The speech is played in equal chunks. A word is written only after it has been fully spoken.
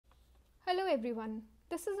Hello everyone,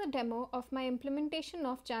 this is a demo of my implementation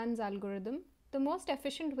of Chan's algorithm, the most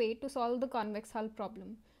efficient way to solve the convex hull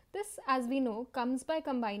problem. This, as we know, comes by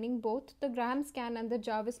combining both the Graham-Scan and the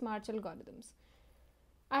Jarvis-March algorithms.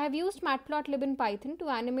 I have used matplotlib in Python to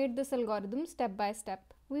animate this algorithm step by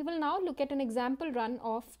step. We will now look at an example run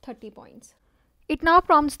of 30 points. It now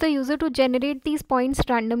prompts the user to generate these points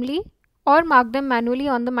randomly or mark them manually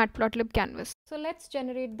on the matplotlib canvas. So let's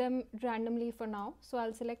generate them randomly for now. So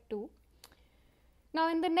I'll select 2. Now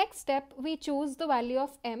in the next step, we choose the value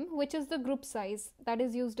of m, which is the group size that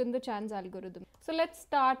is used in the Chan's algorithm. So let's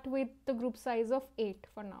start with the group size of 8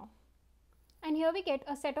 for now. And here we get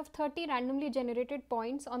a set of 30 randomly generated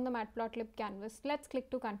points on the matplotlib canvas. Let's click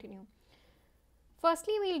to continue.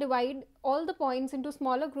 Firstly, we'll divide all the points into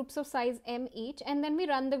smaller groups of size m each, and then we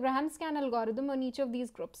run the Graham-Scan algorithm on each of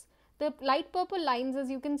these groups. The light purple lines, as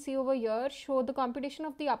you can see over here, show the computation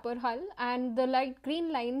of the upper hull, and the light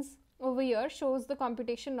green lines over here shows the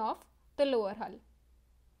computation of the lower hull.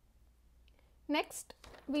 Next,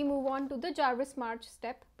 we move on to the Jarvis-March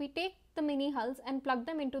step. We take the mini hulls and plug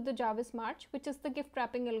them into the Jarvis-March, which is the gift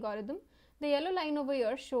wrapping algorithm. The yellow line over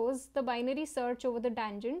here shows the binary search over the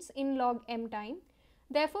tangents in log m time.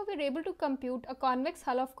 Therefore, we are able to compute a convex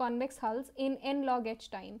hull of convex hulls in nlogh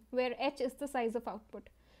time, where h is the size of output.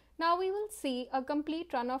 Now we will see a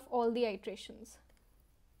complete run of all the iterations.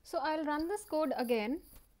 So I'll run this code again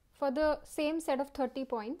for the same set of 30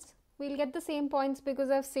 points. We'll get the same points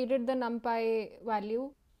because I've seeded the numpy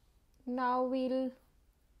value. Now we'll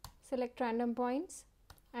select random points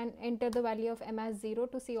and enter the value of m as 0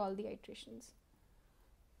 to see all the iterations.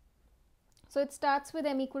 So it starts with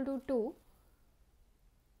m equal to 2.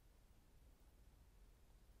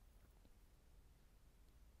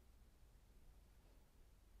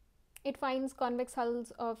 It finds convex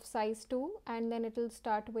hulls of size 2 and then it will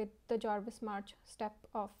start with the Jarvis-March step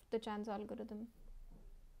of the Chan's algorithm.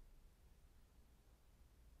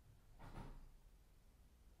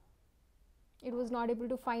 It was not able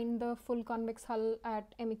to find the full convex hull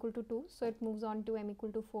at m equal to 2, so it moves on to m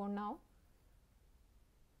equal to 4 now.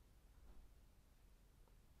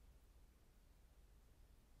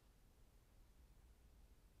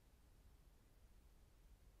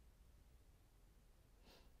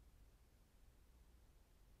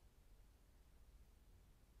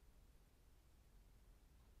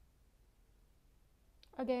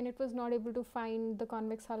 Again, it was not able to find the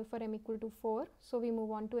convex hull for m equal to 4, so we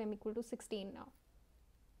move on to m equal to 16 now.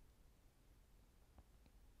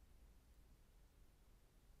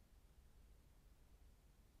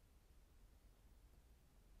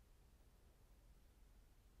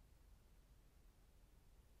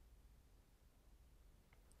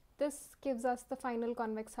 This gives us the final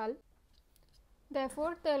convex hull.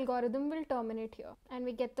 Therefore, the algorithm will terminate here and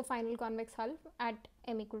we get the final convex hull at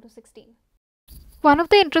m equal to 16. One of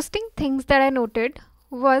the interesting things that I noted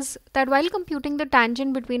was that while computing the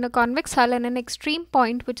tangent between a convex hull and an extreme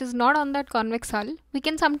point which is not on that convex hull, we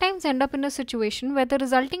can sometimes end up in a situation where the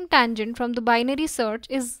resulting tangent from the binary search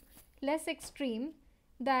is less extreme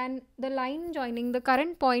than the line joining the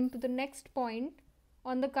current point to the next point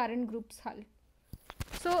on the current group's hull.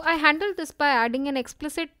 So I handled this by adding an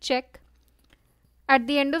explicit check at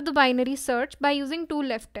the end of the binary search by using two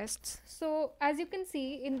left tests. So as you can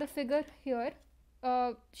see in the figure here,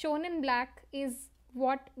 shown in black is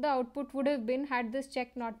what the output would have been had this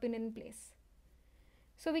check not been in place.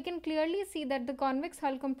 So we can clearly see that the convex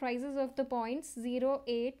hull comprises of the points 0,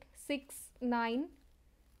 8, 6, 9,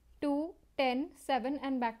 2, 10, 7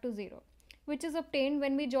 and back to 0, which is obtained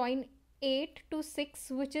when we join 8 to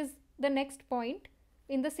 6, which is the next point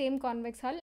in the same convex hull,